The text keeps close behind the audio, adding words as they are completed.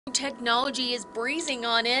Technology is breezing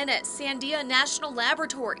on in at Sandia National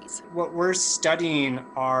Laboratories. What we're studying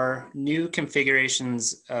are new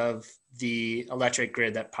configurations of the electric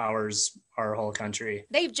grid that powers our whole country.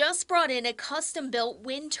 They've just brought in a custom-built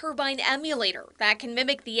wind turbine emulator that can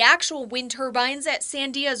mimic the actual wind turbines at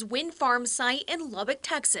Sandia's wind farm site in Lubbock,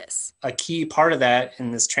 Texas. A key part of that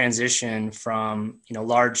in this transition from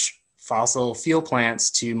large fossil fuel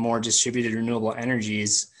plants to more distributed renewable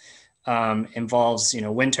energies involves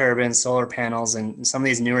wind turbines, solar panels, and some of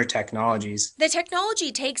these newer technologies. The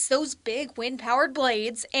technology takes those big wind-powered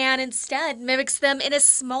blades and instead mimics them in a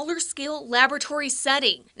smaller scale laboratory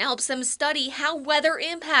setting and helps them study how weather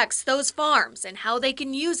impacts those farms and how they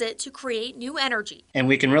can use it to create new energy. And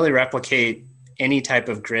we can really replicate any type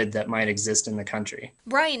of grid that might exist in the country.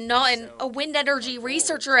 Brian Naughton, a wind energy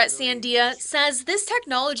researcher at Sandia, says this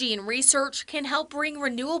technology and research can help bring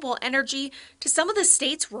renewable energy to some of the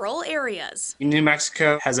state's rural areas. New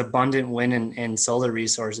Mexico has abundant wind and solar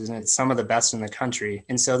resources, and it's some of the best in the country.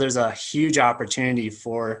 And so there's a huge opportunity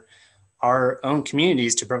for our own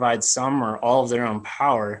communities to provide some or all of their own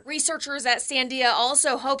power. Researchers at Sandia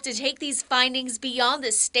also hope to take these findings beyond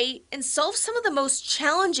the state and solve some of the most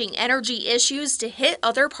challenging energy issues to hit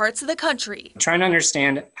other parts of the country. Trying to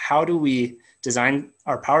understand how do we design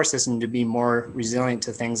our power system to be more resilient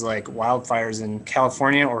to things like wildfires in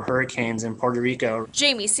California or hurricanes in Puerto Rico.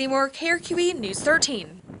 Jamie Seymour, KRQE News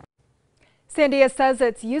 13. Sandia says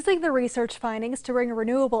it's using the research findings to bring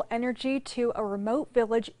renewable energy to a remote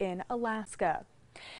village in Alaska.